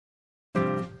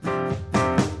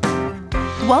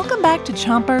Welcome back to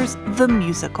Chompers, the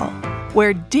musical,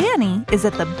 where Danny is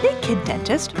at the big kid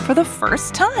dentist for the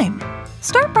first time.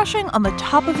 Start brushing on the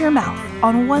top of your mouth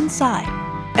on one side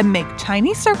and make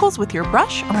tiny circles with your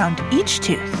brush around each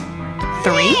tooth.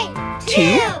 3,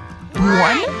 2,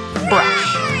 1,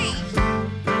 brush.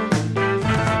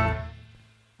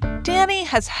 Danny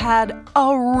has had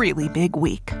a really big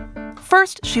week.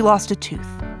 First, she lost a tooth.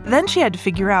 Then she had to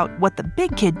figure out what the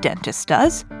big kid dentist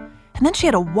does. And then she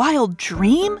had a wild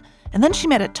dream. And then she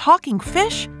met a talking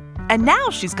fish. And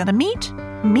now she's gonna meet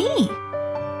me.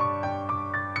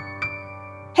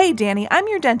 Hey, Danny, I'm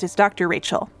your dentist, Dr.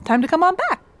 Rachel. Time to come on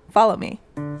back. Follow me.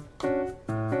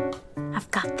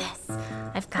 I've got this.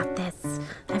 I've got this.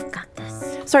 I've got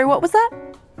this. Sorry, what was that?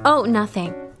 Oh,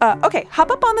 nothing. Okay,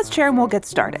 hop up on this chair and we'll get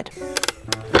started.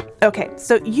 Okay,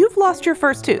 so you've lost your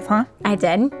first tooth, huh? I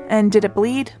did. And did it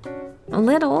bleed? A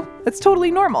little. That's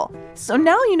totally normal. So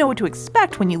now you know what to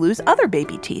expect when you lose other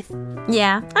baby teeth.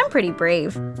 Yeah, I'm pretty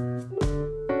brave.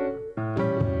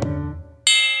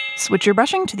 Switch your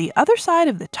brushing to the other side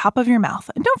of the top of your mouth,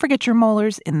 and don't forget your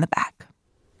molars in the back.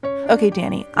 Okay,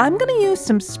 Danny, I'm going to use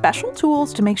some special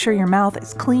tools to make sure your mouth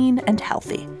is clean and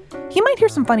healthy. You might hear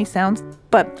some funny sounds,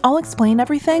 but I'll explain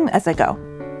everything as I go.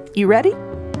 You ready?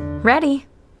 Ready.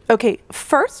 Okay,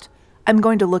 first, I'm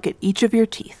going to look at each of your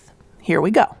teeth. Here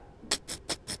we go.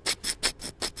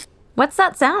 What's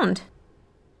that sound?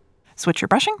 Switch your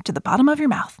brushing to the bottom of your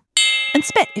mouth. And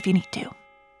spit if you need to.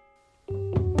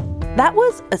 That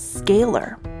was a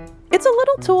scaler. It's a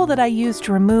little tool that I use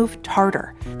to remove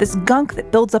tartar, this gunk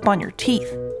that builds up on your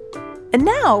teeth. And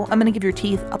now I'm going to give your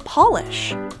teeth a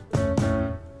polish.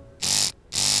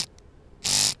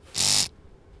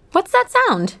 What's that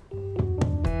sound?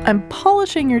 I'm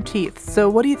polishing your teeth, so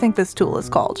what do you think this tool is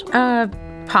called?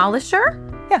 Polisher?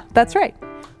 Yeah, that's right.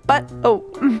 But,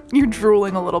 you're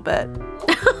drooling a little bit.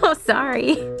 Oh,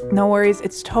 sorry. No worries,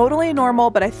 it's totally normal,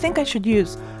 but I think I should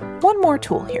use one more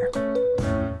tool here.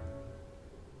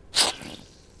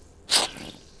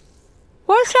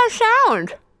 What's that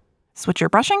sound? Switch your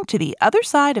brushing to the other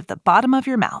side of the bottom of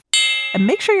your mouth. And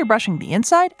make sure you're brushing the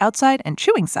inside, outside, and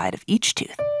chewing side of each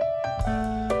tooth.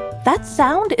 That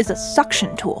sound is a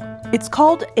suction tool. It's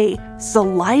called a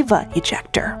saliva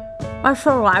ejector. A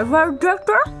saliva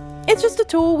ejector? It's just a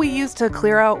tool we use to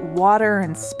clear out water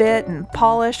and spit and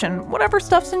polish and whatever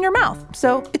stuff's in your mouth,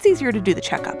 so it's easier to do the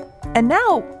checkup. And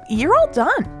now, you're all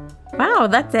done. Wow,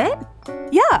 that's it?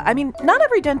 Yeah, I mean, not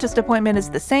every dentist appointment is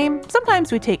the same.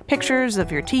 Sometimes we take pictures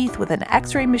of your teeth with an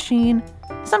x-ray machine.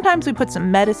 Sometimes we put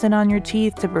some medicine on your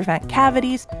teeth to prevent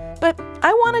cavities. But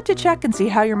I wanted to check and see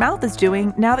how your mouth is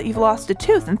doing now that you've lost a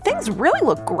tooth, and things really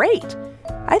look great.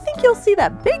 I think you'll see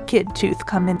that big kid tooth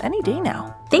come in any day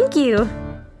now. Thank you.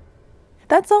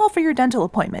 That's all for your dental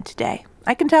appointment today.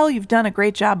 I can tell you've done a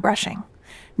great job brushing.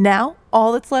 Now,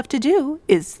 all that's left to do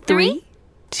is 3,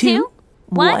 2,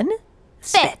 1,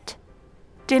 spit.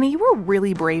 Danny, you were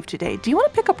really brave today. Do you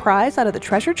want to pick a prize out of the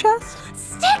treasure chest?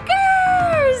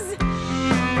 Stickers!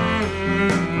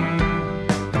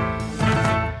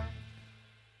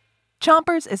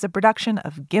 Chompers is a production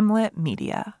of Gimlet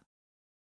Media.